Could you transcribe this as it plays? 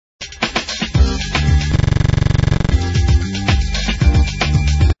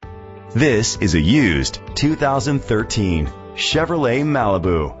This is a used 2013 Chevrolet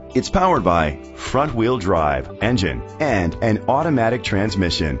Malibu. It's powered by front-wheel drive engine and an automatic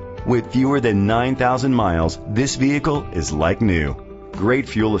transmission. With fewer than 9,000 miles, this vehicle is like new. Great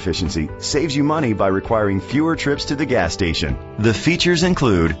fuel efficiency saves you money by requiring fewer trips to the gas station. The features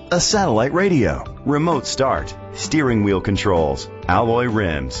include a satellite radio, remote start, steering wheel controls, alloy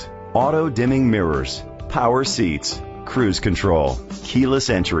rims, auto-dimming mirrors, power seats, cruise control, keyless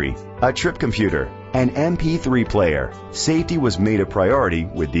entry, a trip computer, an MP3 player. Safety was made a priority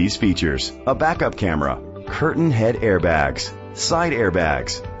with these features: a backup camera, curtain head airbags, side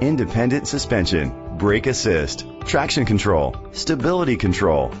airbags, independent suspension, brake assist, traction control, stability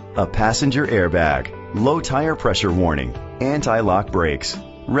control, a passenger airbag, low tire pressure warning, anti-lock brakes.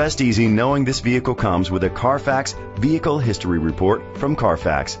 Rest easy knowing this vehicle comes with a Carfax Vehicle History Report from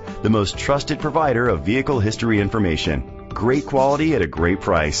Carfax, the most trusted provider of vehicle history information. Great quality at a great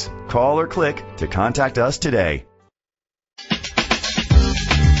price. Call or click to contact us today.